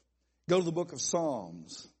Go to the book of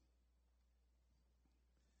Psalms.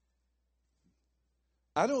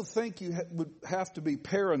 I don't think you would have to be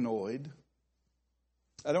paranoid.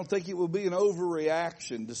 I don't think it would be an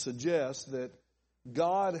overreaction to suggest that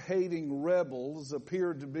God-hating rebels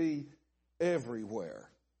appear to be everywhere.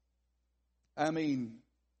 I mean,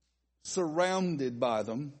 surrounded by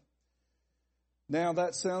them. Now,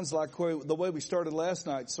 that sounds like the way we started last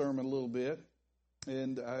night's sermon a little bit,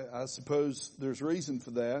 and I suppose there's reason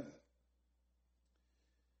for that.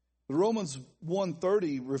 Romans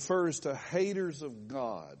 1:30 refers to haters of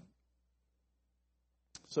God.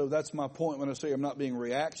 So that's my point when I say I'm not being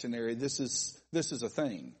reactionary. This is a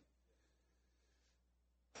thing.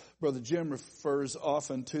 Brother Jim refers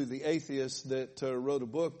often to the atheist that wrote a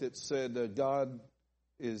book that said God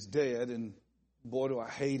is dead and boy do I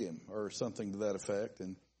hate him, or something to that effect.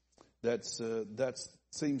 And that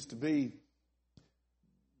seems to be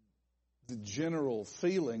the general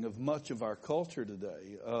feeling of much of our culture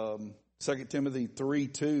today. 2 Timothy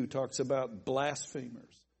 3:2 talks about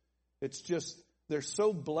blasphemers. It's just, they're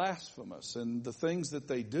so blasphemous in the things that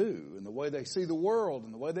they do and the way they see the world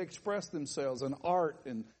and the way they express themselves in art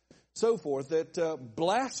and so forth, that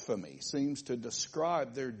blasphemy seems to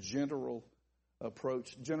describe their general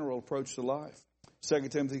approach to life.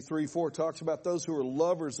 2 Timothy 3:4 talks about those who are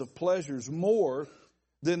lovers of pleasures more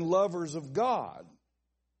than lovers of God.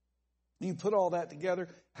 You put all that together,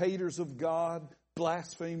 haters of God,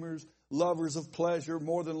 blasphemers, lovers of pleasure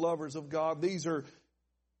more than lovers of God. These are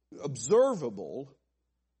observable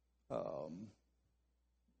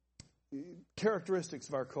characteristics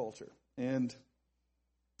of our culture. And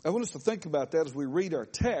I want us to think about that as we read our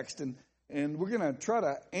text. And we're going to try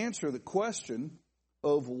to answer the question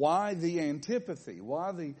of why the antipathy,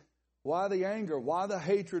 why the anger, why the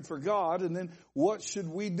hatred for God, and then what should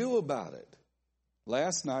we do about it?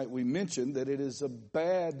 Last night we mentioned that it is a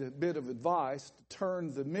bad bit of advice to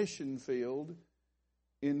turn the mission field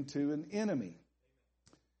into an enemy.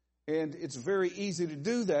 And it's very easy to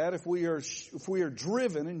do that if we are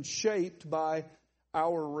driven and shaped by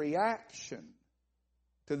our reaction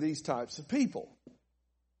to these types of people.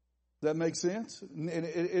 Does that make sense?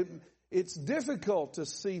 And it's difficult to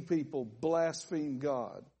see people blaspheme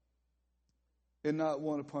God and not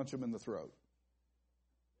want to punch them in the throat.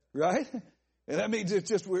 Right? And that means it's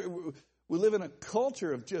just, we live in a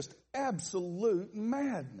culture of just absolute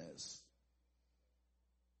madness.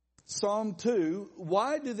 Psalm 2,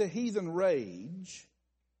 why do the heathen rage?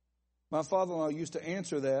 My father-in-law used to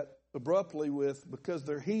answer that abruptly with, because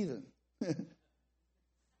they're heathen.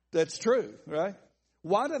 That's true, right?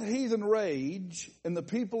 Why do the heathen rage and the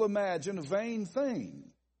people imagine a vain thing?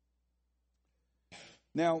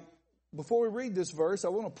 Now, before we read this verse, I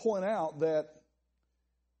want to point out that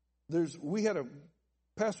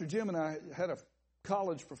Pastor Jim and I had a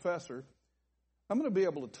college professor. I'm going to be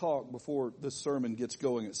able to talk before this sermon gets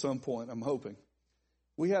going at some point, I'm hoping.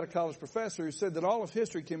 We had a college professor who said that all of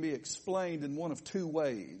history can be explained in one of two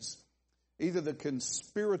ways. Either the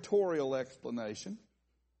conspiratorial explanation,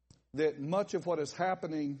 that much of what is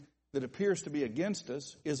happening that appears to be against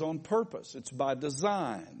us is on purpose. It's by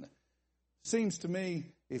design. Seems to me,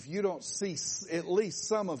 if you don't see at least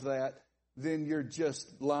some of that, then you're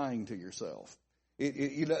just lying to yourself.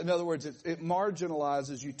 In other words, it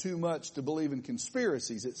marginalizes you too much to believe in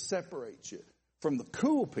conspiracies. It separates you from the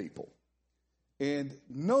cool people. And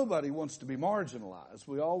nobody wants to be marginalized.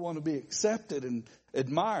 We all want to be accepted and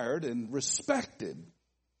admired and respected.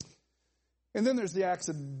 And then there's the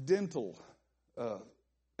accidental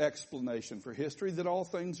explanation for history, that all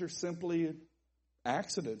things are simply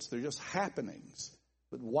accidents. They're just happenings.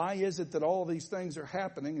 But why is it that all these things are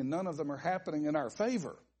happening and none of them are happening in our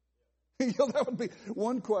favor? That would be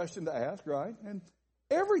one question to ask, right? And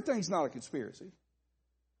everything's not a conspiracy.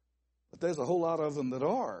 But there's a whole lot of them that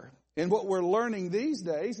are. And what we're learning these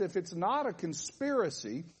days, if it's not a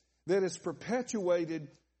conspiracy that is perpetuated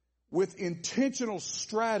with intentional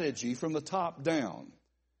strategy from the top down,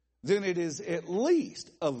 then it is at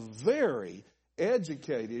least a very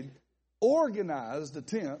educated, organized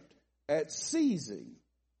attempt at seizing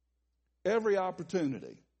every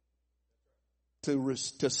opportunity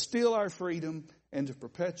to steal our freedom and to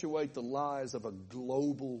perpetuate the lies of a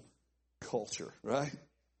global culture, right?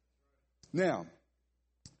 Now,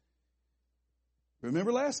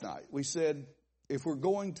 remember last night we said if we're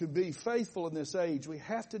going to be faithful in this age, we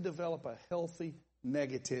have to develop a healthy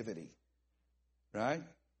negativity, right?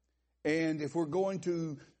 And if we're going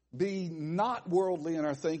to be not worldly in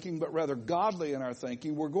our thinking, but rather godly in our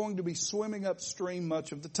thinking, we're going to be swimming upstream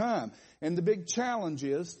much of the time. And the big challenge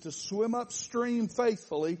is to swim upstream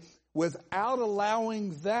faithfully without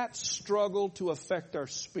allowing that struggle to affect our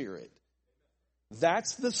spirit.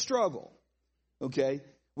 That's the struggle. Okay?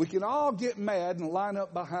 We can all get mad and line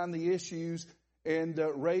up behind the issues and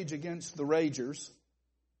rage against the ragers.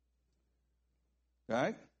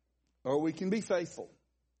 Right? Or we can be faithful.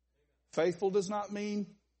 Faithful does not mean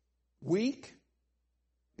weak.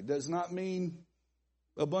 It does not mean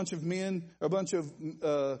a bunch of men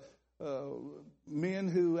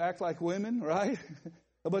who act like women, right?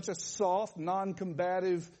 A bunch of soft,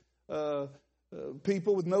 non-combative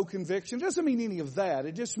people with no conviction. It doesn't mean any of that.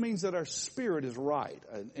 It just means that our spirit is right.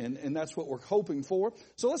 And that's what we're hoping for.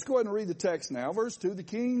 So let's go ahead and read the text now. Verse 2, the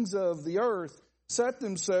kings of the earth set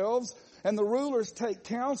themselves, and the rulers take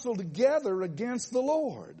counsel together against the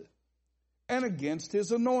Lord and against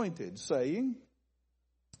his anointed, saying,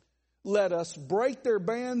 let us break their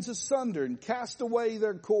bands asunder and cast away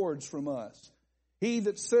their cords from us. He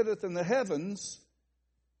that sitteth in the heavens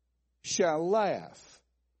shall laugh.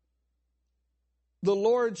 The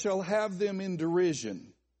Lord shall have them in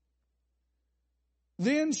derision.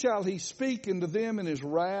 Then shall he speak unto them in his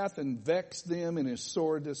wrath and vex them in his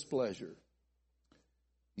sore displeasure.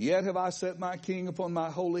 Yet have I set my king upon my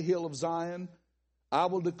holy hill of Zion. I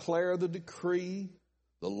will declare the decree.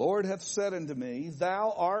 The Lord hath said unto me,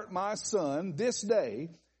 thou art my son. This day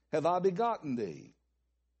have I begotten thee.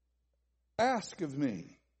 Ask of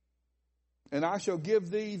me, and I shall give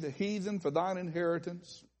thee the heathen for thine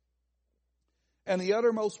inheritance, and the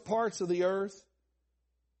uttermost parts of the earth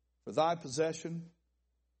for thy possession.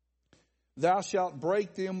 Thou shalt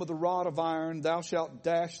break them with a rod of iron. Thou shalt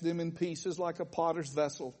dash them in pieces like a potter's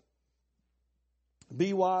vessel.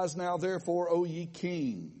 Be wise now, therefore, O ye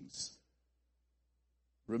kings.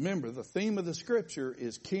 Remember, the theme of the Scripture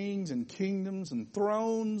is kings and kingdoms and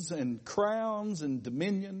thrones and crowns and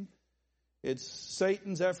dominion. It's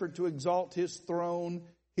Satan's effort to exalt his throne,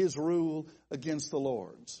 his rule against the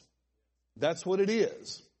Lord's. That's what it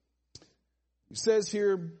is. It says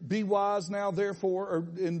here, be wise now therefore, or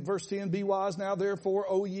in verse 10, be wise now therefore,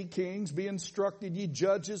 O ye kings, be instructed ye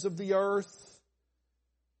judges of the earth.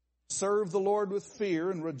 Serve the Lord with fear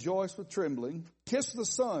and rejoice with trembling. Kiss the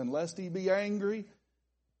Son, lest he be angry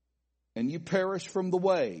and you perish from the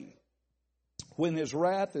way. When his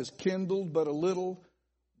wrath is kindled but a little,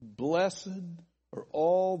 blessed are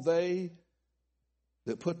all they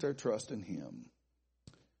that put their trust in him.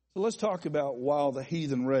 So let's talk about while the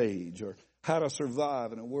heathen rage, or how to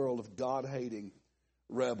survive in a world of God-hating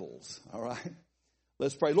rebels. All right?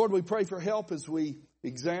 Let's pray. Lord, we pray for help as we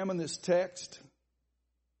examine this text.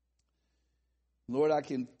 Lord, I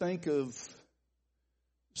can think of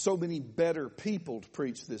so many better people to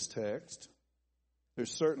preach this text.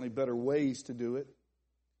 There's certainly better ways to do it.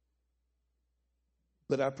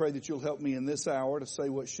 But I pray that you'll help me in this hour to say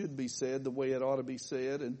what should be said the way it ought to be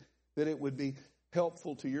said, and that it would be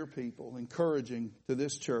helpful to your people, encouraging to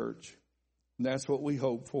this church. And that's what we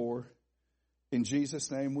hope for. In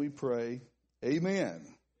Jesus' name we pray. Amen.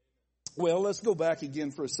 Well, let's go back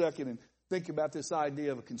again for a second and think about this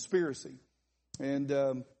idea of a conspiracy.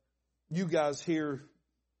 And you guys hear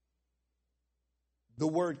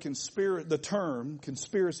the term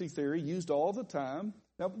conspiracy theory used all the time.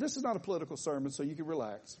 Now, this is not a political sermon, so you can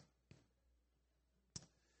relax.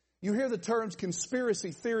 You hear the terms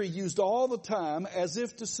conspiracy theory used all the time as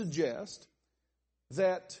if to suggest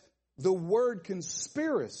that the word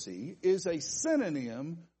conspiracy is a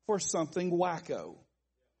synonym for something wacko.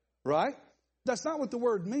 Right? That's not what the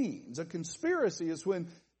word means. A conspiracy is when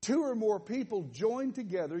two or more people join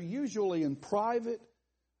together, usually in private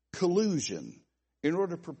collusion, in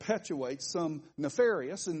order to perpetuate some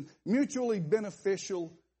nefarious and mutually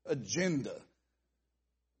beneficial agenda.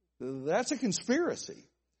 That's a conspiracy.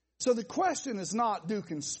 So the question is not, do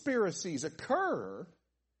conspiracies occur?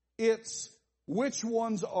 It's which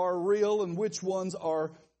ones are real and which ones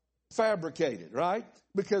are fabricated, right?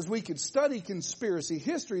 Because we could study conspiracy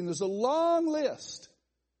history, and there's a long list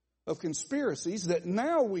of conspiracies that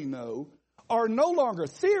now we know are no longer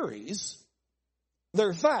theories,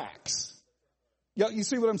 they're facts. You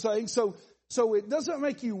see what I'm saying? So it doesn't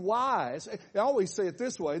make you wise. I always say it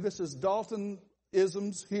this way. This is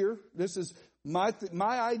Dolton-isms here. This is my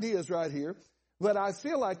ideas right here. But I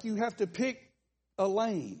feel like you have to pick a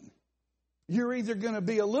lane. You're either going to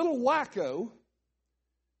be a little wacko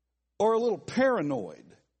or a little paranoid.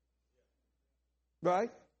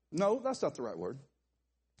 Right? No, that's not the right word.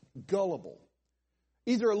 Gullible.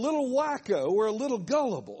 Either a little wacko or a little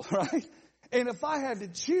gullible, right? And if I had to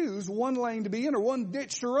choose one lane to be in or one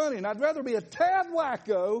ditch to run in, I'd rather be a tad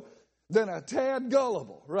wacko than a tad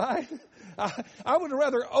gullible, right? I would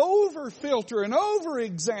rather over-filter and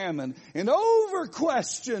over-examine and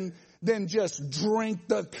over-question than just drink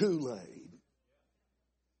the Kool-Aid.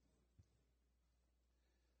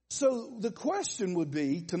 so the question would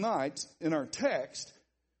be tonight in our text,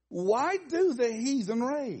 why do the heathen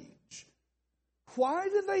rage? Why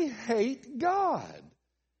do they hate God?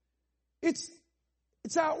 It's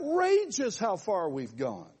outrageous how far we've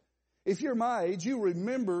gone. If you're my age,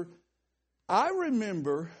 I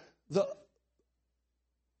remember the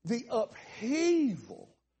upheaval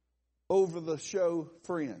over the show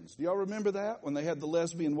Friends. Do y'all remember that when they had the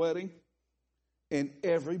lesbian wedding? And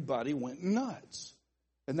everybody went nuts.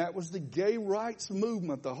 And that was the gay rights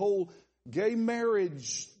movement, the whole gay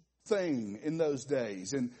marriage thing in those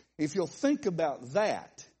days. And if you'll think about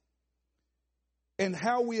that and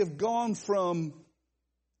how we have gone from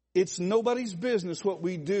it's nobody's business what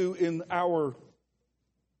we do in our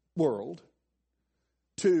world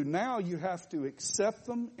to now you have to accept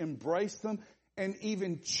them, embrace them, and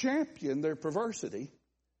even champion their perversity.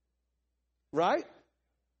 Right?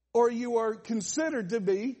 Or you are considered to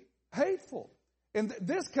be hateful. And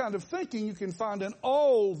this kind of thinking you can find in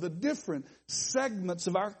all the different segments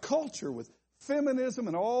of our culture with feminism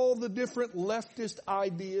and all the different leftist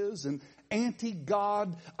ideas and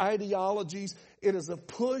anti-God ideologies. It is a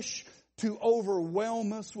push to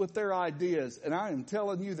overwhelm us with their ideas. And I am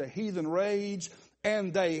telling you, the heathen rage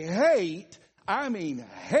and they hate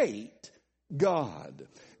God.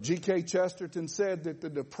 G.K. Chesterton said that the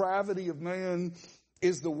depravity of man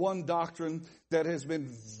is the one doctrine that has been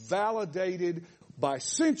validated by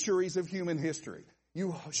centuries of human history.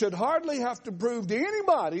 You should hardly have to prove to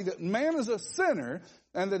anybody that man is a sinner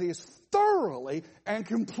and that he is thoroughly and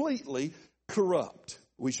completely corrupt.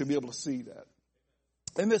 We should be able to see that.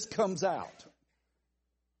 And this comes out.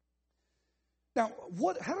 Now,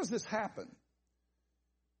 how does this happen?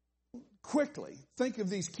 Quickly, think of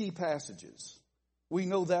these key passages. We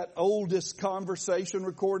know that oldest conversation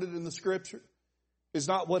recorded in the Scripture is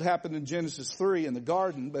not what happened in Genesis 3 in the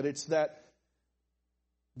garden, but it's that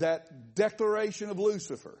declaration of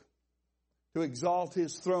Lucifer to exalt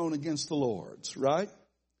his throne against the Lord's, right?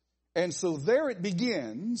 And so there it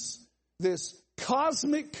begins, this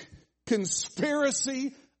cosmic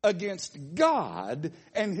conspiracy against God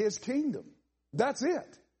and his kingdom. That's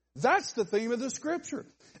it. That's the theme of the Scripture.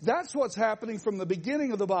 That's what's happening from the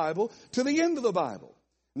beginning of the Bible to the end of the Bible.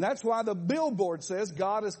 And that's why the billboard says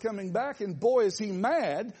God is coming back, and boy, is he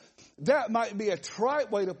mad. That might be a trite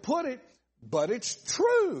way to put it, but it's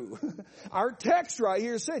true. Our text right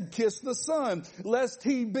here said, kiss the Son, lest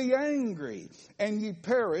he be angry, and ye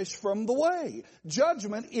perish from the way.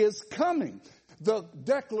 Judgment is coming. The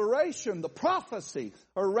declaration, the prophecy,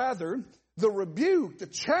 or rather, the rebuke, the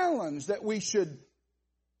challenge that we should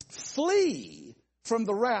flee from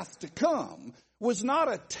the wrath to come was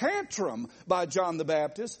not a tantrum by John the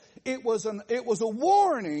Baptist. It was a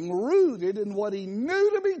warning rooted in what he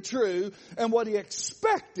knew to be true and what he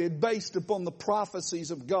expected based upon the prophecies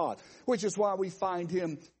of God, which is why we find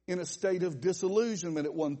him in a state of disillusionment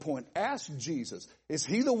at one point. Ask Jesus, is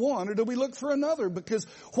he the one or do we look for another? Because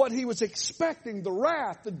what he was expecting, the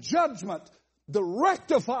wrath, the judgment, the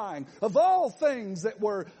rectifying of all things that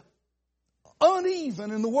were uneven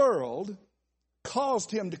in the world, caused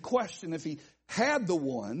him to question if he had the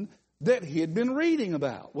one that he had been reading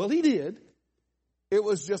about. Well, he did. It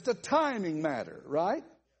was just a timing matter, right?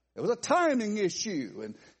 It was a timing issue.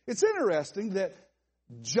 And it's interesting that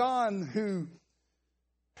John, who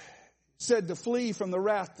said to flee from the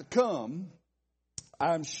wrath to come,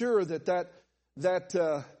 I'm sure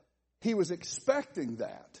that he was expecting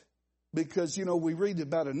that. Because, we read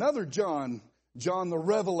about another John the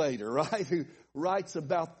Revelator, right? Who writes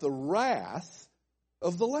about the wrath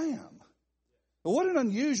of the Lamb. What an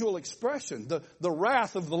unusual expression, the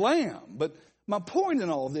wrath of the Lamb. But my point in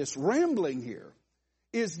all of this, rambling here,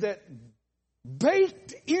 is that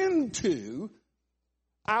baked into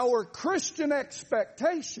our Christian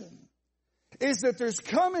expectation is that there's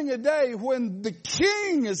coming a day when the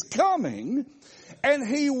King is coming and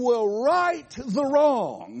he will right the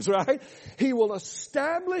wrongs, right? He will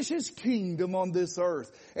establish his kingdom on this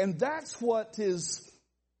earth. And that's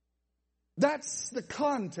the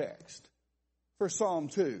context for Psalm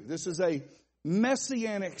 2. This is a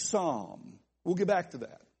messianic psalm. We'll get back to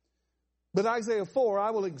that. But Isaiah 14, I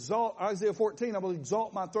will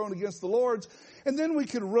exalt my throne against the Lord's. And then we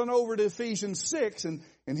could run over to Ephesians 6, and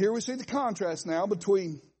here we see the contrast now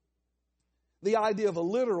between the idea of a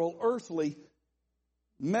literal, earthly,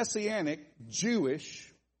 messianic,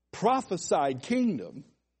 Jewish, prophesied kingdom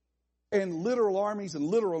and literal armies and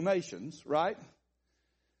literal nations, right?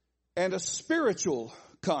 And a spiritual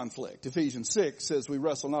conflict. Ephesians 6 says we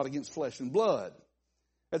wrestle not against flesh and blood.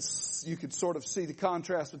 You could sort of see the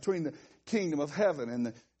contrast between the kingdom of heaven and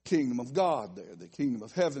the kingdom of God there. The kingdom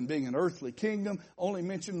of heaven being an earthly kingdom, only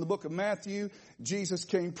mentioned in the book of Matthew. Jesus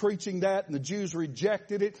came preaching that, and the Jews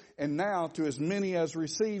rejected it. And now to as many as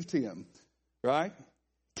received him, right?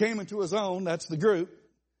 Came into his own, that's the group.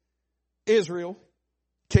 Israel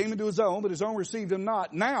came into his own, but his own received him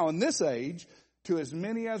not. Now in this age, to as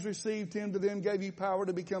many as received him, to them gave he power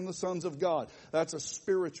to become the sons of God. That's a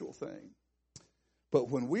spiritual thing. But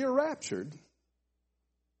when we are raptured,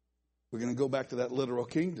 we're going to go back to that literal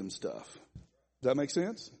kingdom stuff. Does that make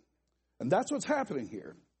sense? And that's what's happening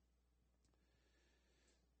here.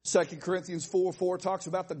 2 Corinthians 4:4 talks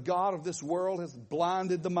about the God of this world has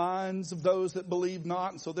blinded the minds of those that believe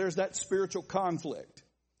not. And so there's that spiritual conflict.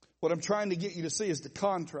 What I'm trying to get you to see is the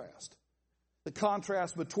contrast. The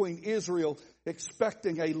contrast between Israel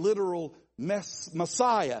expecting a literal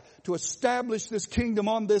Messiah to establish this kingdom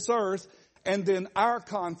on this earth, and then our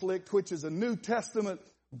conflict, which is a New Testament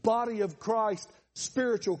body of Christ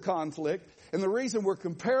spiritual conflict. And the reason we're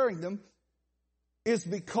comparing them is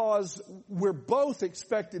because we're both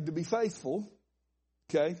expected to be faithful.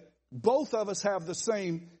 Okay? Both of us have the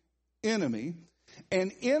same enemy.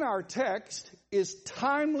 And in our text is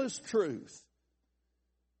timeless truth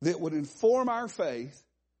that would inform our faith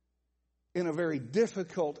in a very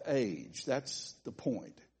difficult age. That's the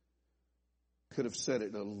point. Could have said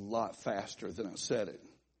it a lot faster than I said it.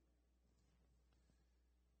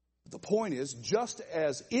 The point is, just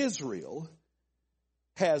as Israel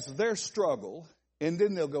has their struggle, and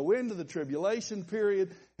then they'll go into the tribulation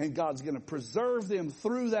period, and God's going to preserve them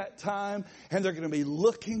through that time, and they're going to be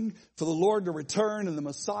looking for the Lord to return and the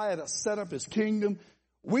Messiah to set up his kingdom.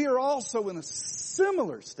 We are also in a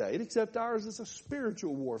similar state, except ours is a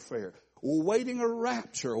spiritual warfare. We're waiting a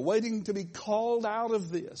rapture, waiting to be called out of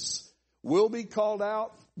this. We'll be called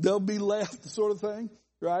out, they'll be left, sort of thing,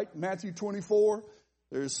 right? Matthew 24.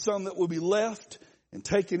 There's some that will be left and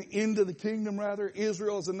taken into the kingdom, rather.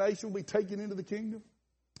 Israel as a nation will be taken into the kingdom.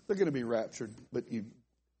 They're going to be raptured, but you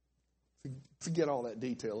forget all that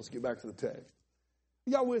detail. Let's get back to the text.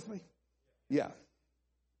 Y'all with me? Yeah.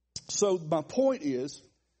 So my point is,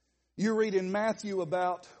 you read in Matthew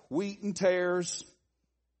about wheat and tares.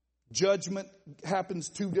 Judgment happens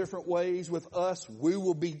two different ways with us. We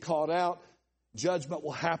will be caught out. Judgment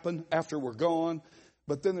will happen after we're gone.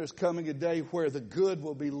 But then there's coming a day where the good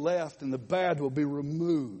will be left and the bad will be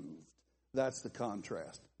removed. That's the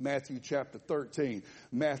contrast. Matthew chapter 13,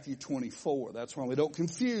 Matthew 24. That's why we don't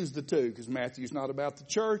confuse the two, because Matthew's not about the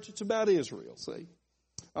church, it's about Israel, see?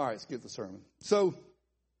 All right, let's get the sermon. So,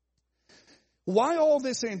 why all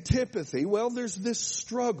this antipathy? Well, there's this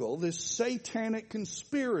struggle, this satanic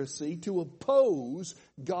conspiracy to oppose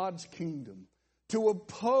God's kingdom, to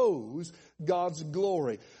oppose God's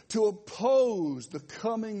glory, to oppose the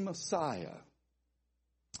coming Messiah.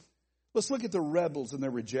 Let's look at the rebels and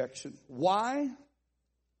their rejection. Why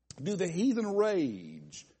do the heathen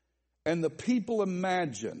rage and the people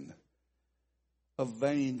imagine a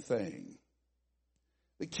vain thing?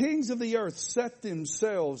 The kings of the earth set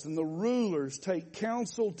themselves, and the rulers take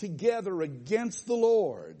counsel together against the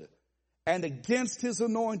Lord and against his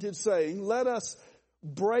anointed, saying, let us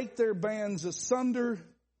break their bands asunder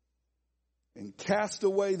and cast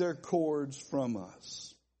away their cords from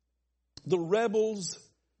us. The rebels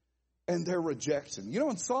and their rejection. You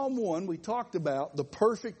know, in Psalm 1, we talked about the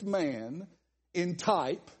perfect man in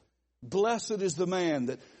type. Blessed is the man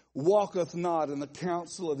that walketh not in the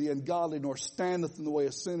counsel of the ungodly, nor standeth in the way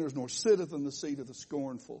of sinners, nor sitteth in the seat of the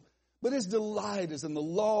scornful. But his delight is in the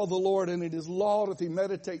law of the Lord, and in his law doth he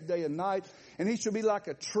meditate day and night. And he shall be like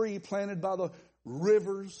a tree planted by the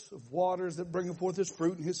rivers of waters that bringeth forth his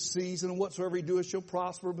fruit in his season, and whatsoever he doeth shall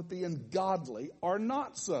prosper, but the ungodly are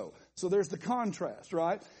not so. So there's the contrast,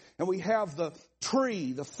 right? And we have the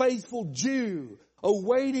tree, the faithful Jew,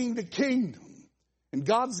 awaiting the kingdom. And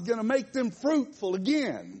God's going to make them fruitful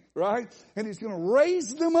again, right? And he's going to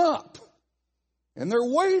raise them up. And they're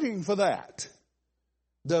waiting for that.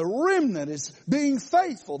 The remnant is being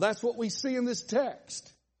faithful. That's what we see in this text.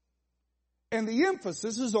 And the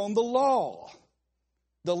emphasis is on the law.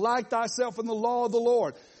 Delight thyself in the law of the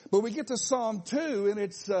Lord. But we get to Psalm 2, and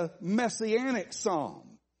it's a messianic psalm.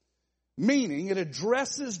 Meaning it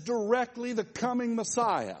addresses directly the coming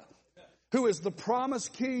Messiah, who is the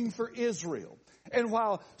promised king for Israel. And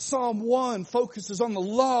while Psalm 1 focuses on the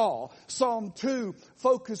law, Psalm 2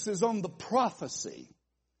 focuses on the prophecy,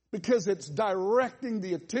 because it's directing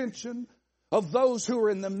the attention of those who are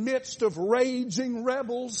in the midst of raging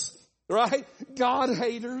rebels, right? God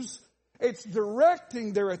haters. It's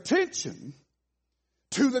directing their attention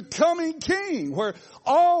to the coming king, where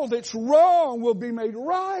all that's wrong will be made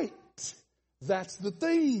right. That's the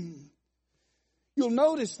theme. you'll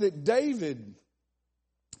notice that David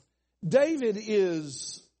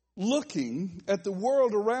is looking at the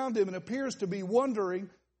world around him and appears to be wondering,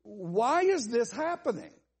 why is this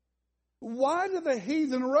happening? Why do the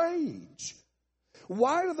heathen rage?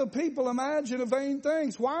 Why do the people imagine vain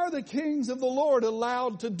things? Why are the kings of the Lord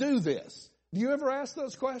allowed to do this? Do you ever ask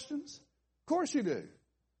those questions? Of course you do.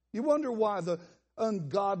 You wonder why the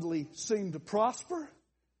ungodly seem to prosper,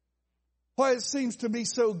 why it seems to be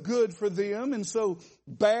so good for them and so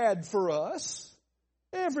bad for us.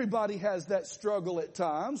 Everybody has that struggle at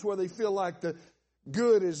times where they feel like the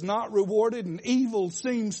good is not rewarded and evil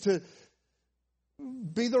seems to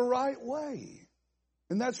be the right way.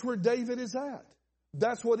 And that's where David is at.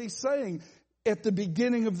 That's what he's saying at the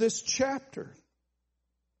beginning of this chapter.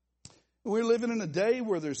 We're living in a day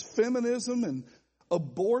where there's feminism and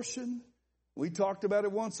abortion. We talked about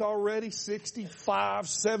it once already, 65,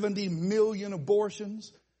 70 million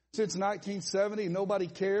abortions since 1970. Nobody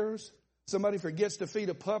cares. Somebody forgets to feed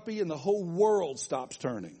a puppy and the whole world stops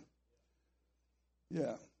turning.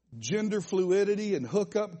 Yeah. Gender fluidity and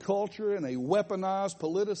hookup culture and a weaponized,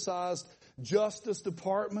 politicized Justice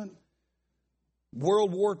Department.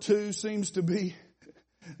 World War II seems to be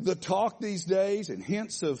the talk these days, and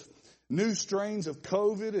hints of new strains of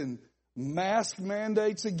COVID and mask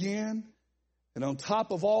mandates again. And on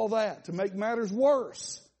top of all that, to make matters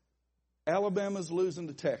worse, Alabama's losing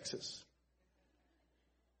to Texas.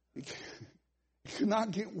 It could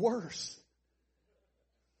not get worse.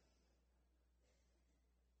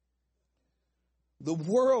 The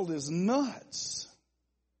world is nuts.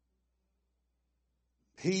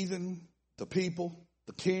 Heathen, the people,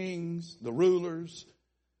 the kings, the rulers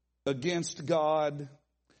against God,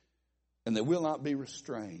 and they will not be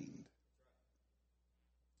restrained.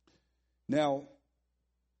 Now,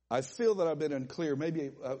 I feel that I've been unclear.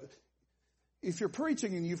 Maybe if you're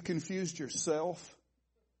preaching and you've confused yourself,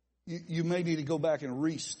 you may need to go back and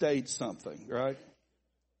restate something, right?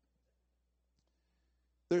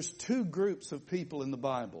 There's two groups of people in the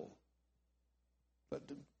Bible.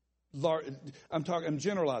 I'm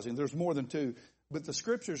generalizing. There's more than two. But the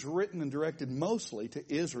Scripture's written and directed mostly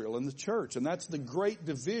to Israel and the church. And that's the great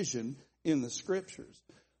division in the Scriptures.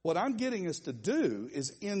 What I'm getting us to do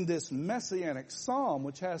is in this messianic psalm,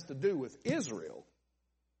 which has to do with Israel,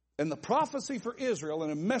 and the prophecy for Israel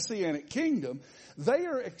and a messianic kingdom, they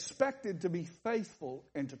are expected to be faithful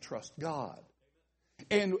and to trust God.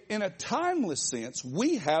 And in a timeless sense,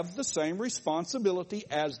 we have the same responsibility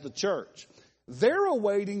as the church. They're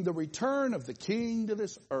awaiting the return of the King to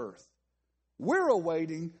this earth. We're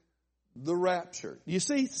awaiting the rapture. You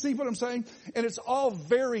see what I'm saying? And it's all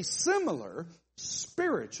very similar,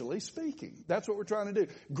 spiritually speaking. That's what we're trying to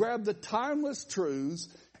do. Grab the timeless truths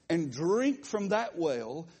and drink from that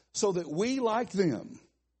well so that we, like them,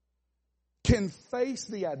 can face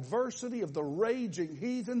the adversity of the raging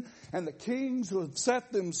heathen and the kings who have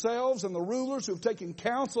set themselves and the rulers who have taken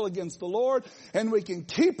counsel against the Lord, and we can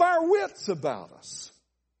keep our wits about us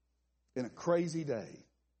in a crazy day.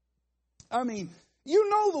 I mean, you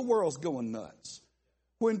know the world's going nuts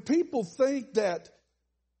when people think that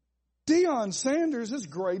Deion Sanders is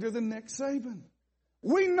greater than Nick Saban.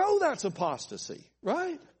 We know that's apostasy,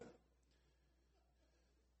 right?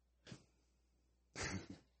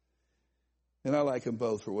 And I like them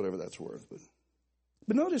both for whatever that's worth.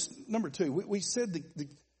 But notice, number two, we said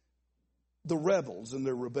the rebels and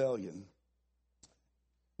their rebellion,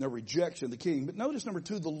 their rejection of the king. But notice, number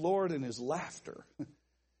two, the Lord and his laughter.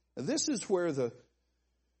 And this is where the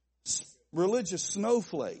religious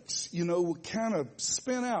snowflakes, kind of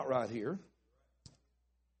spin out right here.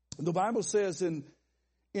 The Bible says in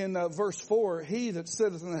verse 4, he that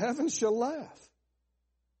sitteth in the heavens shall laugh,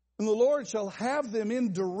 and the Lord shall have them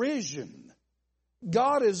in derision.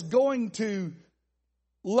 God is going to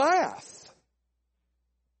laugh.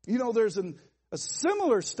 There's a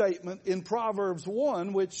similar statement in Proverbs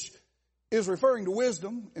 1, which is referring to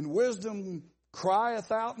wisdom. And wisdom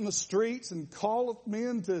crieth out in the streets and calleth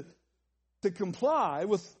men to comply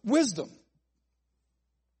with wisdom.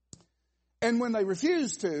 And when they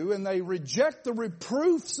refuse to, and they reject the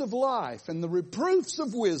reproofs of life and the reproofs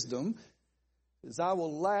of wisdom, is I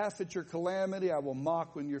will laugh at your calamity, I will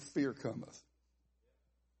mock when your fear cometh.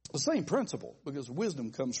 The same principle, because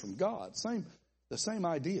wisdom comes from God. The same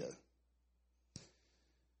idea.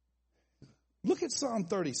 Look at Psalm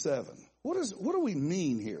 37. What do we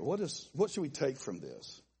mean here? What should we take from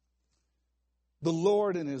this? The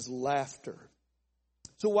Lord and his laughter.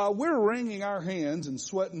 So while we're wringing our hands and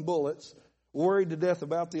sweating bullets, worried to death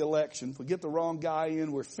about the election, if we get the wrong guy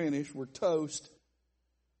in, we're finished, we're toast.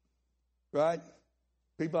 Right?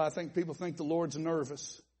 People think the Lord's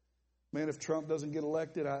nervous. Man, if Trump doesn't get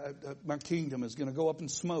elected, my kingdom is going to go up in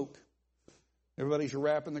smoke. Everybody's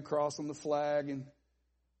wrapping the cross on the flag. And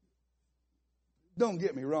don't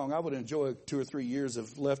get me wrong, I would enjoy 2 or 3 years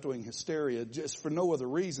of left-wing hysteria just for no other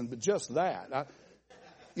reason but just that.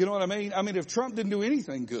 You know what I mean? I mean, if Trump didn't do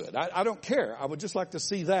anything good, I don't care. I would just like to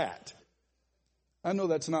see that. I know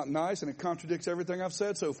that's not nice and it contradicts everything I've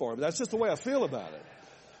said so far, but that's just the way I feel about it.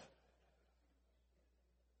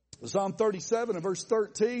 Psalm 37 and verse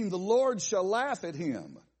 13, the Lord shall laugh at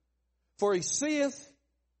him, for he seeth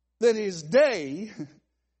that his day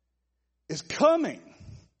is coming.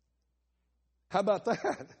 How about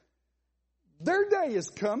that? Their day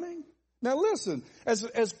is coming. Now listen,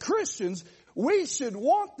 as Christians, we should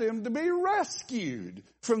want them to be rescued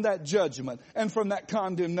from that judgment and from that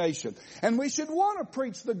condemnation. And we should want to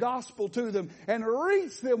preach the gospel to them and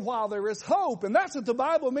reach them while there is hope. And that's what the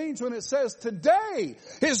Bible means when it says today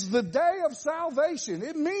is the day of salvation.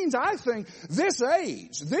 It means, I think, this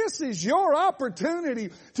age. This is your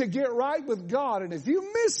opportunity to get right with God. And if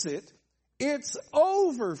you miss it, it's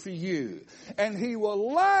over for you. And He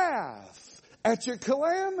will laugh at your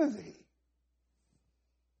calamity.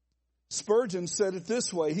 Spurgeon said it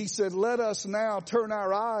this way. He said, let us now turn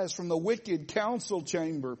our eyes from the wicked council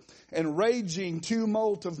chamber and raging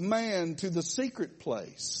tumult of man to the secret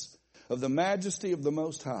place of the majesty of the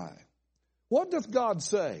Most High. What doth God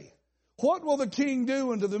say? What will the King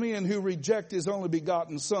do unto the men who reject His only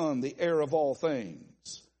begotten Son, the heir of all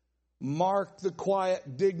things? Mark the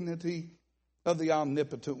quiet dignity of the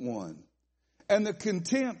omnipotent one, and the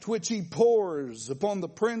contempt which He pours upon the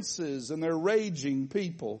princes and their raging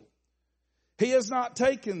people. He has not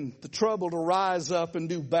taken the trouble to rise up and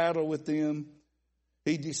do battle with them.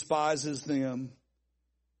 He despises them.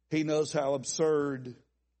 He knows how absurd,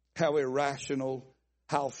 how irrational,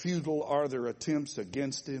 how futile are their attempts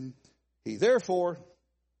against Him. He therefore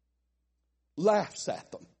laughs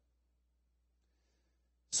at them.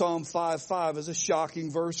 Psalm 5:5 is a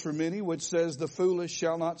shocking verse for many, which says, the foolish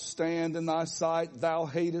shall not stand in thy sight. Thou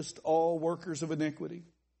hatest all workers of iniquity.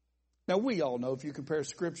 Now, we all know if you compare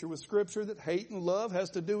Scripture with Scripture that hate and love has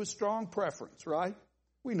to do with strong preference, right?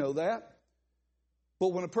 We know that. But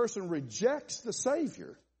when a person rejects the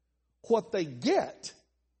Savior, what they get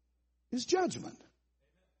is judgment.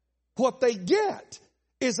 What they get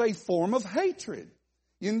is a form of hatred.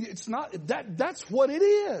 It's not that's what it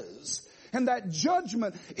is. And that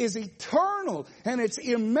judgment is eternal and it's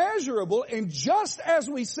immeasurable. And just as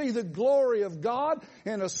we see the glory of God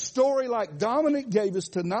in a story like Dominic gave us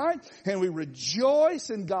tonight, and we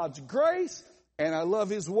rejoice in God's grace, and I love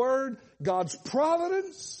His Word, God's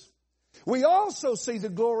providence, we also see the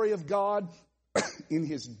glory of God in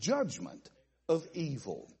His judgment of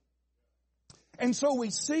evil. And so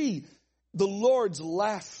we see the Lord's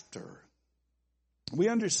laughter. We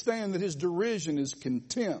understand that His derision is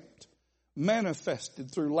contempt, manifested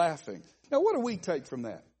through laughing. Now, what do we take from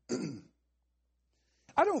that?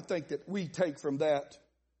 I don't think that we take from that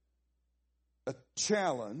a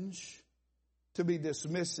challenge to be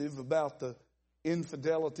dismissive about the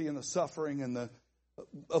infidelity and the suffering and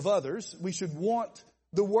of others. We should want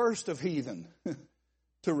the worst of heathen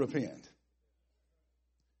to repent.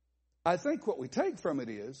 I think what we take from it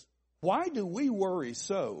is, why do we worry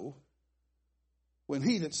so when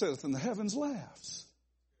He that sitteth in the heavens laughs?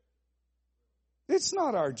 It's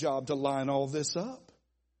not our job to line all this up.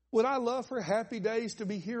 Would I love for happy days to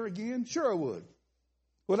be here again? Sure I would.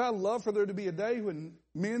 Would I love for there to be a day when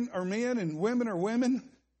men are men and women are women?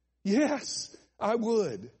 Yes, I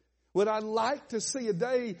would. Would I like to see a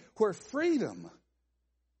day where freedom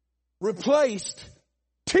replaced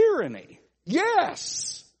tyranny?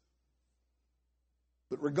 Yes.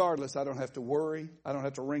 But regardless, I don't have to worry. I don't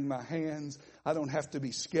have to wring my hands. I don't have to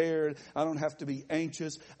be scared. I don't have to be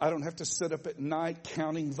anxious. I don't have to sit up at night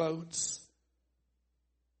counting votes.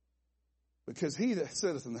 Because He that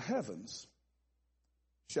sitteth in the heavens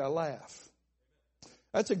shall laugh.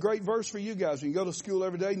 That's a great verse for you guys. When you go to school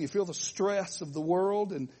every day and you feel the stress of the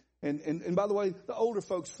world. And by the way, the older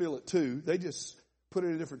folks feel it too. They just put it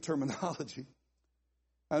in a different terminology.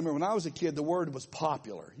 I remember when I was a kid, the word was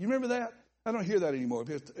popular. You remember that? I don't hear that anymore.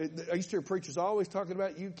 I used to hear preachers always talking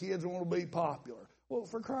about you kids want to be popular. Well,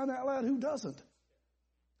 for crying out loud, who doesn't?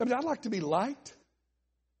 I mean, I'd like to be liked.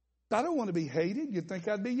 I don't want to be hated. You'd think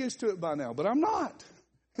I'd be used to it by now, but I'm not.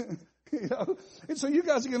 You know? And so you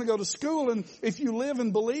guys are going to go to school, and if you live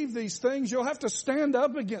and believe these things, you'll have to stand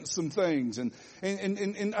up against some things. And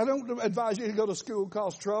I don't advise you to go to school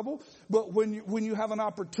cause trouble, but when you have an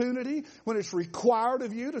opportunity, when it's required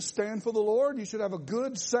of you to stand for the Lord, you should have a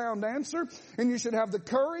good, sound answer, and you should have the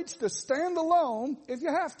courage to stand alone if you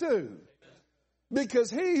have to.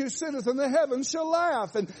 Because he who sitteth in the heavens shall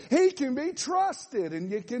laugh, and he can be trusted,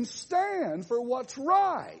 and you can stand for what's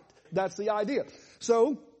right. That's the idea.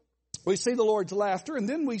 So, we see the Lord's laughter, and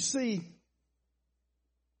then we see,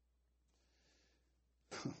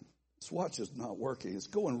 this watch is not working, it's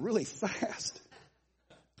going really fast.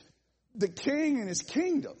 The king and his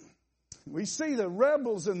kingdom. We see the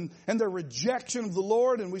rebels and their rejection of the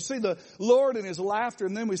Lord, and we see the Lord and his laughter,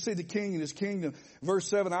 and then we see the king and his kingdom. Verse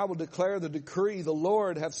 7, I will declare the decree, the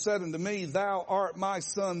Lord hath said unto me, thou art my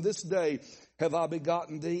son, this day have I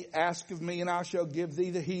begotten thee. Ask of me, and I shall give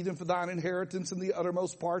thee the heathen for thine inheritance, and the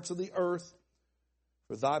uttermost parts of the earth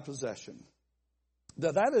for thy possession.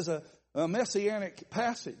 Now, that is a messianic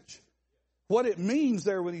passage. What it means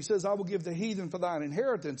there when he says, I will give the heathen for thine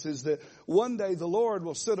inheritance, is that one day the Lord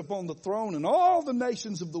will sit upon the throne and all the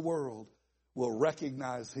nations of the world will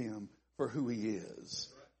recognize him for who he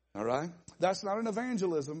is. All right? That's not an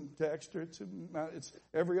evangelism text. It's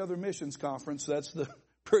every other missions conference. That's the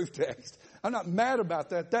proof text. I'm not mad about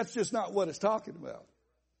that. That's just not what it's talking about.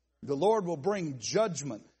 The Lord will bring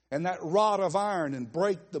judgment and that rod of iron and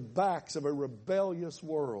break the backs of a rebellious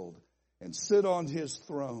world and sit on his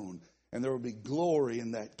throne. And there will be glory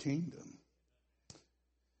in that kingdom.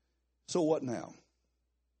 So what now?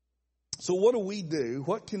 So what do we do?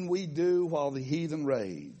 What can we do while the heathen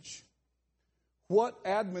rage? What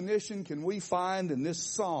admonition can we find in this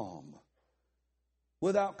psalm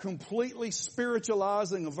without completely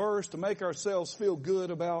spiritualizing a verse to make ourselves feel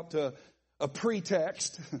good about a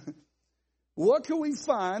pretext? What can we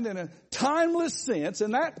find in a timeless sense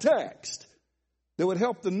in that text that would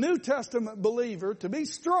help the New Testament believer to be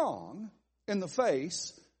strong in the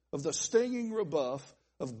face of the stinging rebuff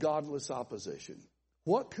of godless opposition?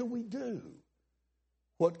 What could we do?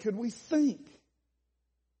 What could we think?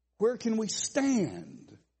 Where can we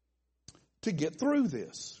stand to get through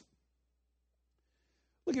this?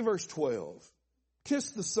 Look at verse 12.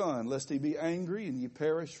 Kiss the Son, lest he be angry and ye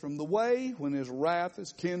perish from the way when his wrath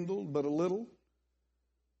is kindled but a little.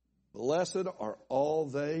 Blessed are all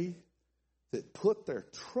they that put their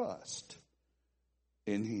trust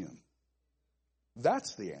in him.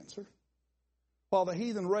 That's the answer. While the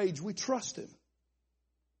heathen rage, we trust him.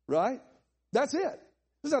 Right? That's it.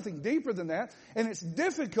 There's nothing deeper than that. And it's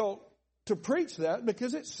difficult to preach that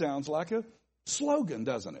because it sounds like a slogan,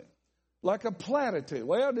 doesn't it? Like a platitude.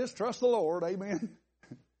 Well, just trust the Lord. Amen.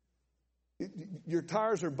 Your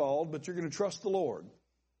tires are bald, but you're going to trust the Lord.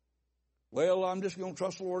 Well, I'm just going to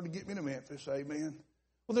trust the Lord to get me to Memphis. Amen.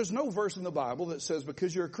 Well, there's no verse in the Bible that says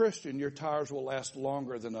because you're a Christian, your tires will last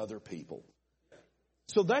longer than other people.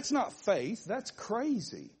 So that's not faith. That's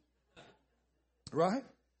crazy. Right?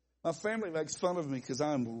 My family makes fun of me because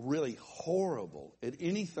I'm really horrible at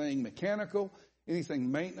anything mechanical,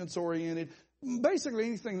 anything maintenance oriented, basically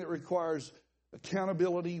anything that requires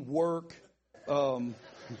accountability, work,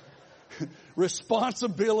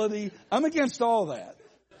 responsibility. I'm against all that.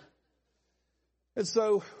 And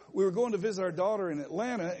so we were going to visit our daughter in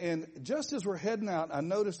Atlanta, and just as we're heading out, I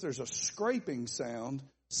noticed there's a scraping sound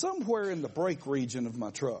somewhere in the brake region of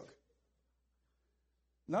my truck.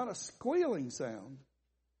 Not a squealing sound.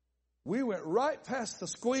 We went right past the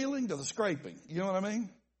squealing to the scraping. You know what I mean?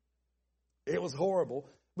 It was horrible.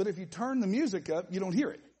 But if you turn the music up, you don't hear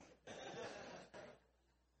it.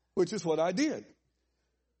 Which is what I did.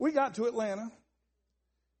 We got to Atlanta.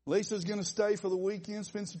 Lisa's going to stay for the weekend,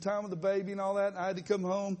 spend some time with the baby and all that. And I had to come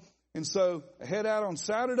home. And so I head out on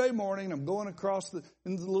Saturday morning. I'm going across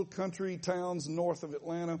into the little country towns north of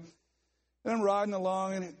Atlanta. And I'm riding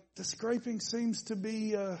along, and the scraping seems to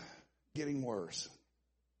be getting worse.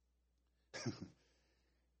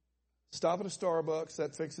 Stop at a Starbucks.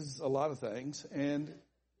 That fixes a lot of things. And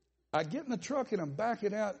I get in the truck, and I'm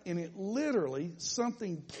backing out, and it literally,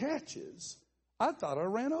 something catches. I thought I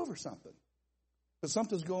ran over something. But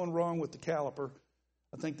something's going wrong with the caliper.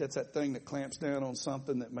 I think that's that thing that clamps down on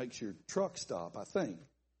something that makes your truck stop, I think.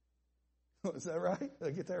 Is that right? Did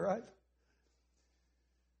I get that right?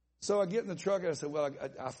 So I get in the truck, and I said, well,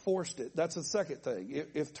 I forced it. That's the second thing.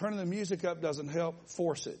 If turning the music up doesn't help,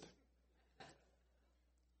 force it.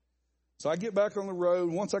 So I get back on the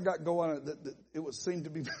road. Once I got going, it seemed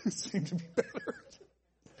to be better.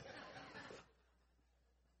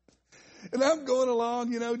 And I'm going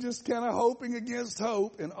along, just kind of hoping against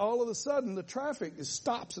hope. And all of a sudden, the traffic just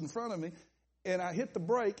stops in front of me. And I hit the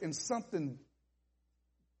brake, and something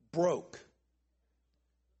broke.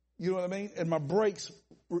 You know what I mean? And my brakes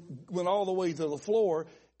went all the way to the floor,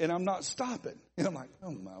 and I'm not stopping. And I'm like,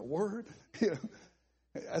 oh, my word.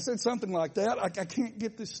 I said something like that. I can't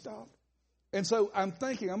get this stopped. And so I'm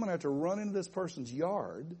thinking I'm going to have to run into this person's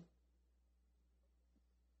yard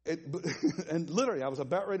And literally, I was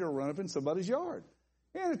about ready to run up in somebody's yard.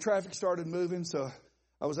 And the traffic started moving, so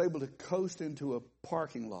I was able to coast into a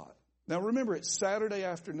parking lot. Now, remember, it's Saturday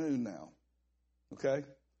afternoon now, okay?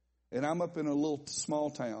 And I'm up in a little small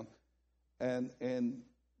town. And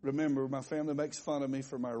remember, my family makes fun of me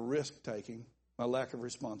for my risk-taking, my lack of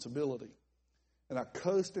responsibility. And I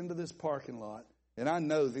coast into this parking lot, and I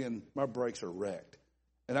know then my brakes are wrecked.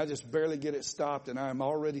 And I just barely get it stopped, and I'm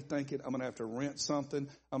already thinking I'm going to have to rent something.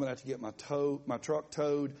 I'm going to have to get my truck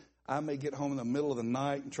towed. I may get home in the middle of the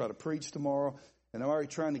night and try to preach tomorrow. And I'm already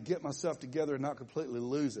trying to get myself together and not completely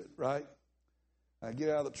lose it, right? I get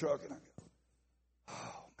out of the truck, and I go,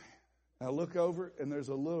 oh, man. I look over, and there's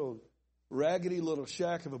a little raggedy little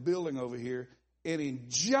shack of a building over here. And in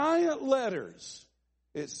giant letters,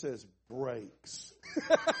 it says brakes.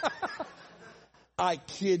 I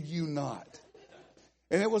kid you not.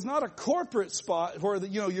 And it was not a corporate spot where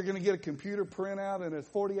you're going to get a computer printout and a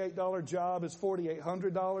 $48 job is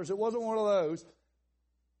 $4,800. It wasn't one of those.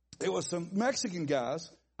 It was some Mexican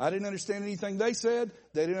guys. I didn't understand anything they said.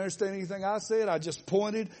 They didn't understand anything I said. I just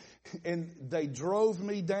pointed, and they drove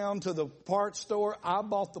me down to the parts store. I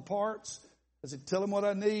bought the parts. I said, tell him what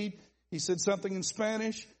I need. He said something in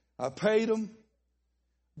Spanish. I paid him,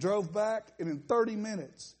 drove back, and in 30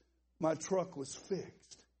 minutes, my truck was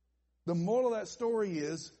fixed. The moral of that story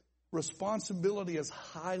is responsibility is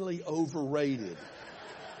highly overrated.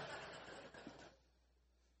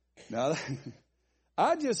 Now,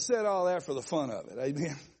 I just said all that for the fun of it.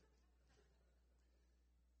 Amen.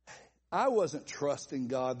 I wasn't trusting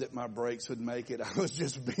God that my brakes would make it. I was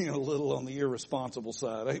just being a little on the irresponsible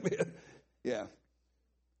side. Amen. Yeah.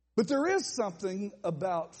 But there is something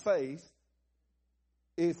about faith.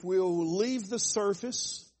 If we'll leave the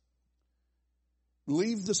surface,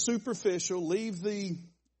 leave the superficial, leave the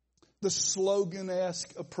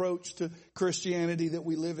slogan-esque approach to Christianity that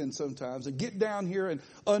we live in sometimes, and get down here and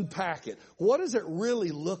unpack it. What does it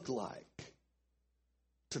really look like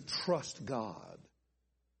to trust God?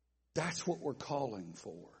 That's what we're calling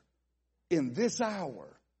for in this hour,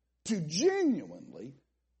 to genuinely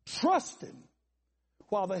trust Him.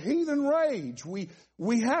 While the heathen rage, we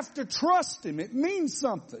have to trust Him. It means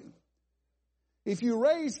something. If you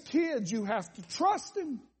raise kids, you have to trust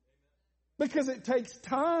them, because it takes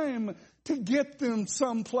time to get them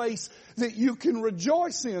someplace that you can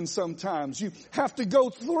rejoice in sometimes. You have to go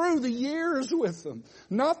through the years with them.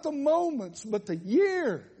 Not the moments, but the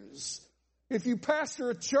years. If you pastor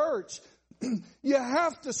a church, you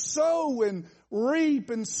have to sow and reap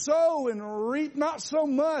not so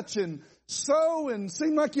much, and sow and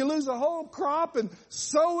seem like you lose a whole crop and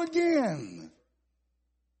sow again.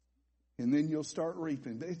 And then you'll start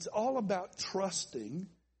reaping. It's all about trusting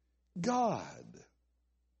God.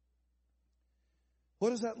 What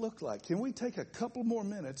does that look like? Can we take a couple more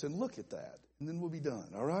minutes and look at that? And then we'll be done,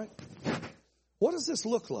 all right? What does this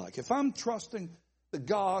look like? If I'm trusting the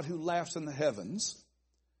God who laughs in the heavens,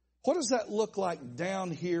 what does that look like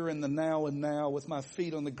down here in the now and now with my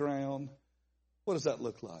feet on the ground? What does that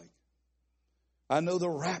look like? I know the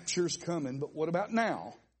rapture's coming, but what about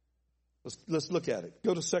now? Let's look at it.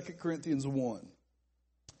 Go to 2 Corinthians 1.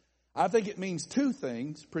 I think it means two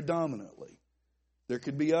things predominantly. There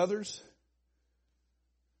could be others.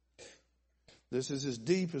 This is as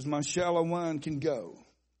deep as my shallow mind can go.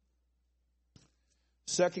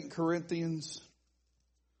 2 Corinthians.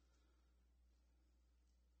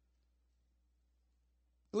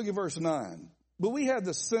 Look at verse 9. But we have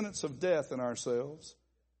the sentence of death in ourselves.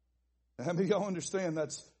 How many of y'all understand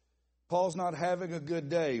that's Paul's not having a good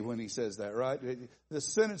day when he says that, right? The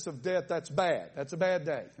sentence of death, that's bad. That's a bad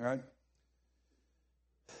day, right?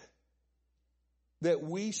 That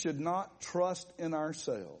we should not trust in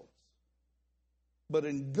ourselves, but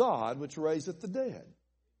in God which raiseth the dead,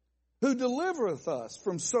 who delivereth us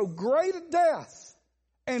from so great a death,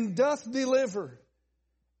 and doth deliver,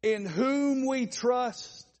 in whom we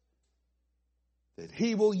trust that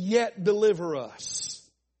He will yet deliver us.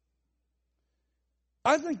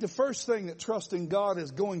 I think the first thing that trusting God is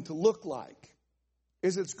going to look like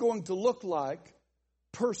is it's going to look like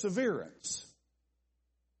perseverance.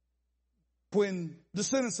 When the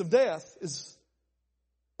sentence of death is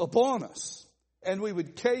upon us and we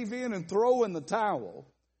would cave in and throw in the towel,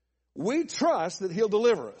 we trust that He'll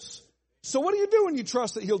deliver us. So what do you do when you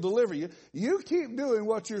trust that He'll deliver you? You keep doing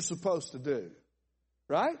what you're supposed to do,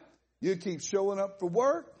 right? You keep showing up for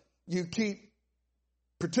work. You keep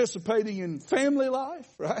participating in family life,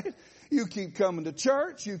 right? You keep coming to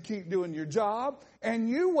church. You keep doing your job. And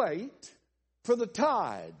you wait for the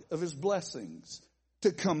tide of His blessings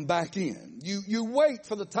to come back in. You wait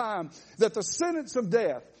for the time that the sentence of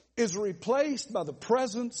death is replaced by the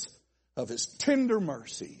presence of His tender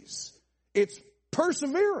mercies. It's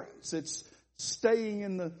perseverance. It's staying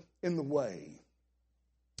in the way.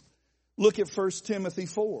 Look at 1 Timothy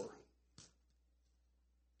 4.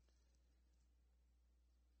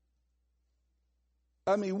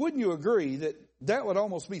 I mean, wouldn't you agree that that would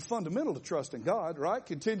almost be fundamental to trusting God, right?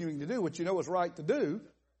 Continuing to do what you know is right to do.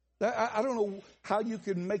 I don't know how you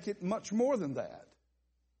can make it much more than that.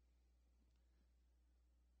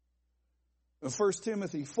 In 1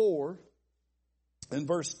 Timothy 4 and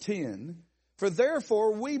verse 10, for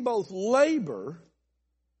therefore we both labor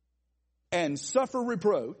and suffer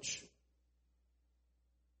reproach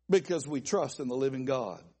because we trust in the living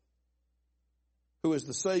God, who is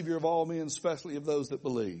the Savior of all men, especially of those that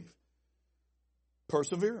believe.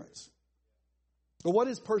 Perseverance. Well, what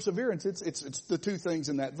is perseverance? It's the two things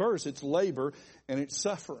in that verse. It's labor and it's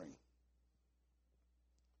suffering.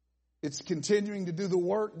 It's continuing to do the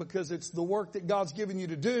work because it's the work that God's given you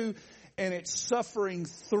to do, and it's suffering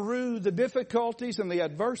through the difficulties and the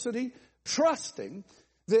adversity, trusting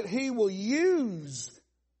that He will use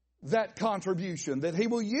that contribution, that He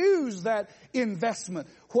will use that investment.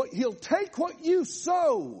 He'll take what you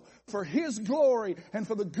sow for His glory and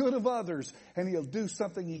for the good of others, and He'll do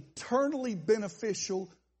something eternally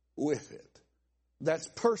beneficial with it. That's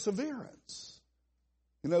perseverance.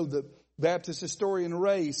 You know, the Baptist historian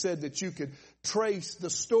Ray said that you could trace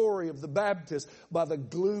the story of the Baptist by the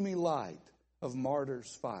gloomy light of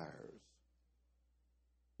martyrs' fires.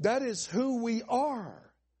 That is who we are.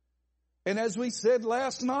 And as we said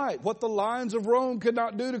last night, what the lions of Rome could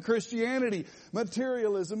not do to Christianity,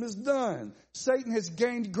 materialism has done. Satan has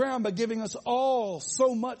gained ground by giving us all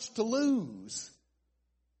so much to lose.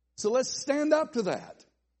 So let's stand up to that.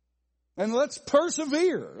 And let's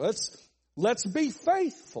persevere. Let's be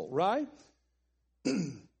faithful, right?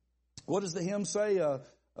 What does the hymn say?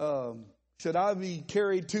 Should I be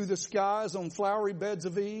carried to the skies on flowery beds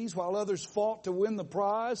of ease while others fought to win the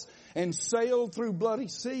prize and sailed through bloody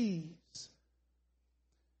seas?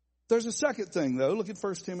 There's a second thing, though. Look at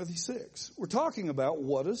 1 Timothy 6. We're talking about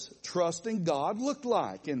what does trusting God look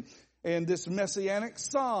like. And this messianic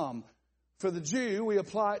psalm, for the Jew, we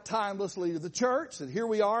apply it timelessly to the church. That here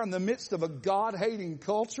we are in the midst of a God-hating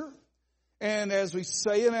culture. And as we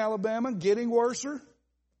say in Alabama, getting worser.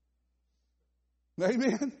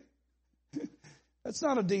 Amen? That's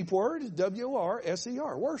not a deep word. It's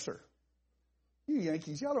W-O-R-S-E-R, worser. You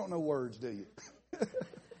Yankees, y'all don't know words, do you?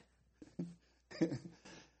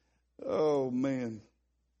 Oh, man.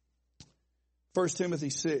 1 Timothy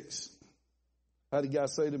 6. I had a guy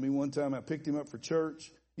say to me one time, I picked him up for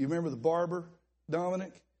church. You remember the barber,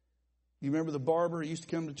 Dominic? You remember the barber? He used to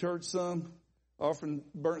come to church some, offering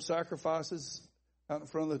burnt sacrifices out in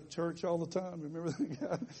front of the church all the time. Remember that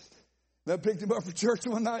guy? And I picked him up for church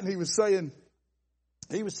one night, and he was saying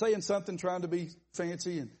something, trying to be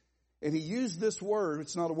fancy, and he used this word.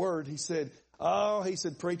 It's not a word. He said,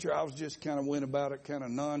 preacher, I was just kind of went about it kind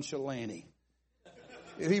of nonchalant.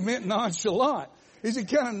 And he meant nonchalant. He said,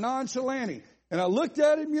 kind of nonchalant. And I looked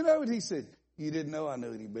at him, and he said, you didn't know I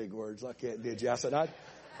knew any big words like that, did you? I said,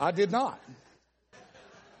 I did not.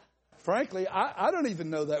 Frankly, I don't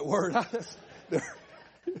even know that word.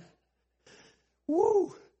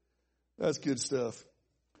 Woo! That's good stuff.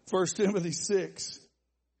 1 Timothy 6.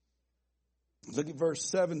 Look at verse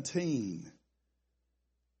 17.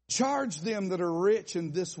 Charge them that are rich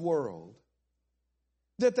in this world,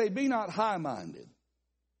 that they be not high-minded,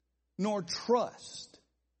 nor trust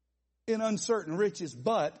in uncertain riches,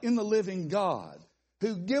 but in the living God,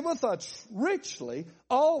 who giveth us richly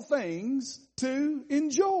all things to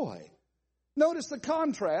enjoy. Notice the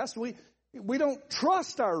contrast. We don't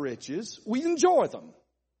trust our riches, we enjoy them.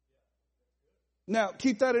 Now,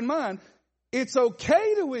 keep that in mind. It's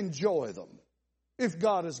okay to enjoy them if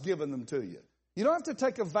God has given them to you. You don't have to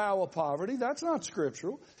take a vow of poverty. That's not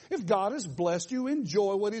scriptural. If God has blessed you,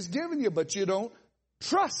 enjoy what He's given you, but you don't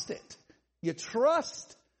trust it. You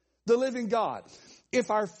trust the living God. If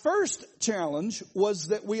our first challenge was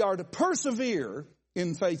that we are to persevere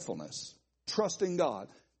in faithfulness, trusting God,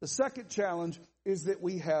 the second challenge is that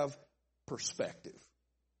we have perspective.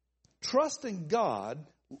 Trusting God,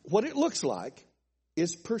 what it looks like,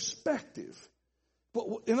 is perspective.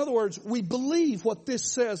 In other words, we believe what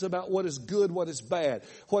this says about what is good, what is bad,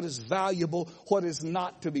 what is valuable, what is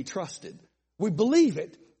not to be trusted. We believe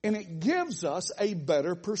it, and it gives us a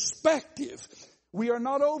better perspective. We are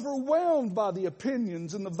not overwhelmed by the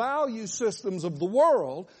opinions and the value systems of the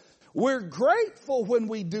world. We're grateful when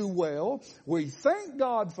we do well. We thank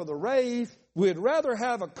God for the raise. We'd rather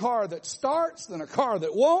have a car that starts than a car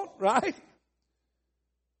that won't, right?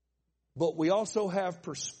 but we also have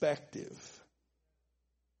perspective.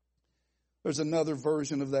 There's another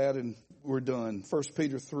version of that, and we're done. 1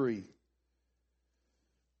 Peter 3.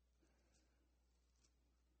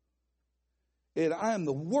 And I am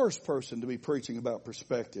the worst person to be preaching about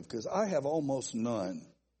perspective because I have almost none.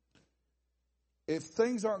 If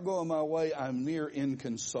things aren't going my way, I'm near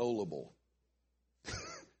inconsolable.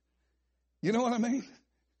 You know what I mean?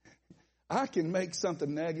 I can make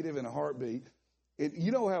something negative in a heartbeat.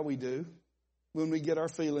 You know how we do when we get our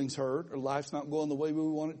feelings hurt or life's not going the way we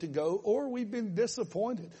want it to go or we've been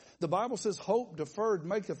disappointed. The Bible says hope deferred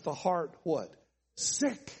maketh the heart what?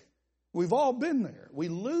 Sick. We've all been there. We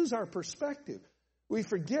lose our perspective. We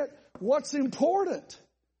forget what's important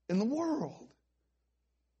in the world.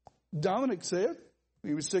 Dominic said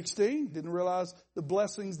he was 16, didn't realize the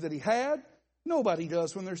blessings that he had. Nobody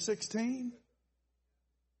does when they're 16.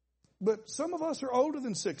 But some of us are older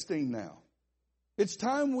than 16 now. It's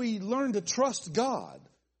time we learn to trust God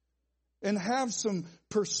and have some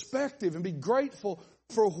perspective and be grateful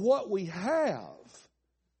for what we have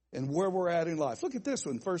and where we're at in life. Look at this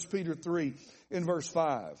one, 1 Peter 3 in verse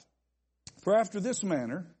 5. For after this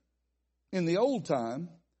manner, in the old time,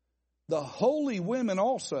 the holy women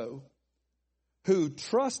also, who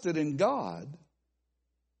trusted in God,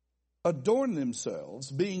 adorned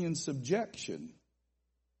themselves, being in subjection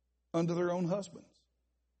unto their own husbands.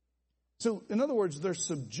 So, in other words, their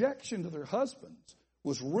subjection to their husbands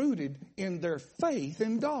was rooted in their faith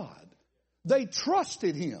in God. They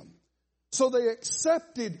trusted Him. So they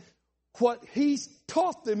accepted what He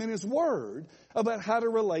taught them in His Word about how to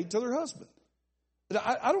relate to their husband.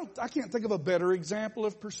 I can't think of a better example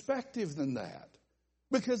of perspective than that.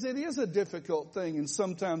 Because it is a difficult thing and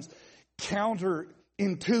sometimes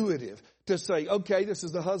counterintuitive to say, okay, this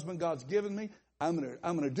is the husband God's given me. I'm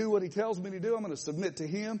going to do what He tells me to do. I'm going to submit to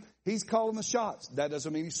Him. He's calling the shots. That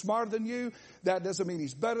doesn't mean He's smarter than you. That doesn't mean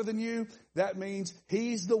He's better than you. That means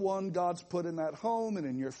He's the one God's put in that home and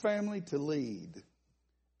in your family to lead.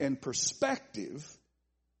 And perspective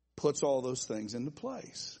puts all those things into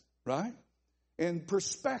place, right? And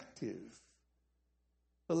perspective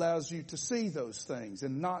allows you to see those things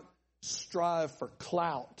and not strive for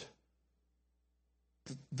clout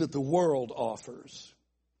that the world offers.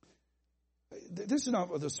 This is not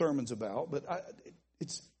what the sermon's about, but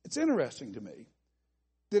it's interesting to me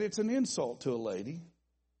that it's an insult to a lady,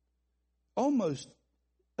 almost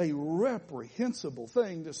a reprehensible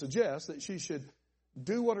thing to suggest that she should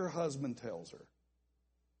do what her husband tells her.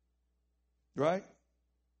 Right?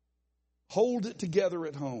 Hold it together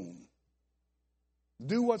at home.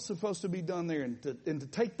 Do what's supposed to be done there and to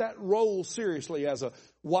take that role seriously as a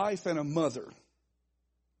wife and a mother.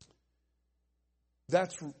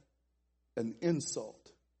 That's an insult.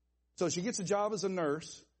 So she gets a job as a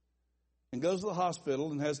nurse and goes to the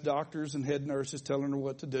hospital and has doctors and head nurses telling her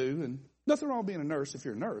what to do. And nothing wrong with being a nurse if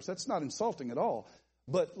you're a nurse. That's not insulting at all.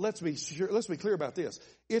 But let's be clear about this.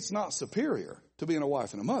 It's not superior to being a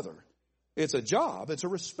wife and a mother. It's a job. It's a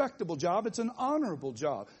respectable job. It's an honorable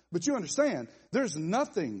job. But you understand, there's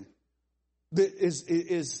nothing that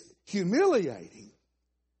is humiliating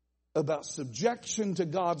about subjection to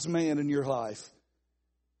God's man in your life.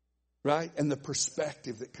 Right? And the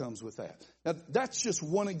perspective that comes with that. Now, that's just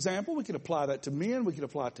one example. We could apply that to men. We could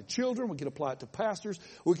apply it to children. We could apply it to pastors.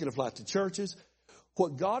 We could apply it to churches.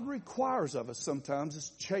 What God requires of us sometimes is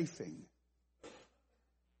chafing.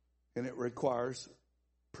 And it requires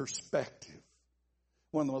perspective.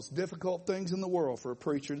 One of the most difficult things in the world for a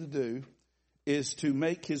preacher to do is to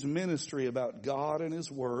make his ministry about God and His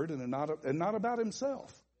Word and not about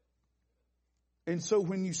himself. And so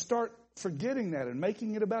when you start forgetting that and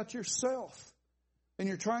making it about yourself, and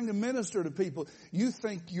you're trying to minister to people, you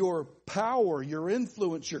think your power, your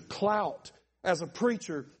influence, your clout as a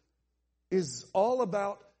preacher is all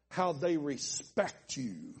about how they respect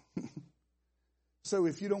you. So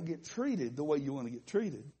if you don't get treated the way you want to get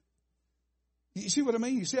treated, you see what I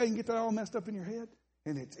mean? You see how you can get that all messed up in your head?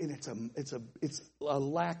 And it's a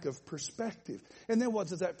lack of perspective. And then what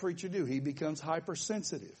does that preacher do? He becomes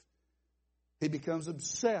hypersensitive. He becomes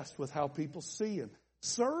obsessed with how people see him.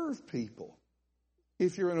 Serve people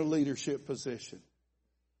if you're in a leadership position.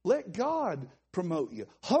 Let God promote you.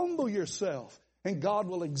 Humble yourself, and God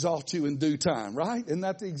will exalt you in due time, right? Isn't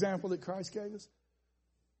that the example that Christ gave us?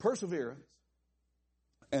 Perseverance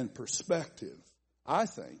and perspective, I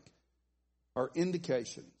think, are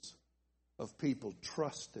indications of people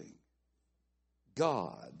trusting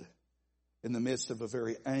God in the midst of a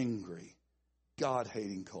very angry,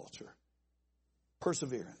 God-hating culture.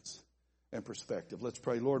 Perseverance and perspective. Let's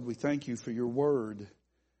pray. Lord, we thank You for Your Word.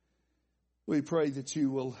 We pray that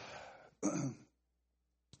You will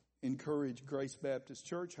encourage Grace Baptist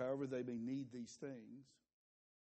Church, however they may need these things.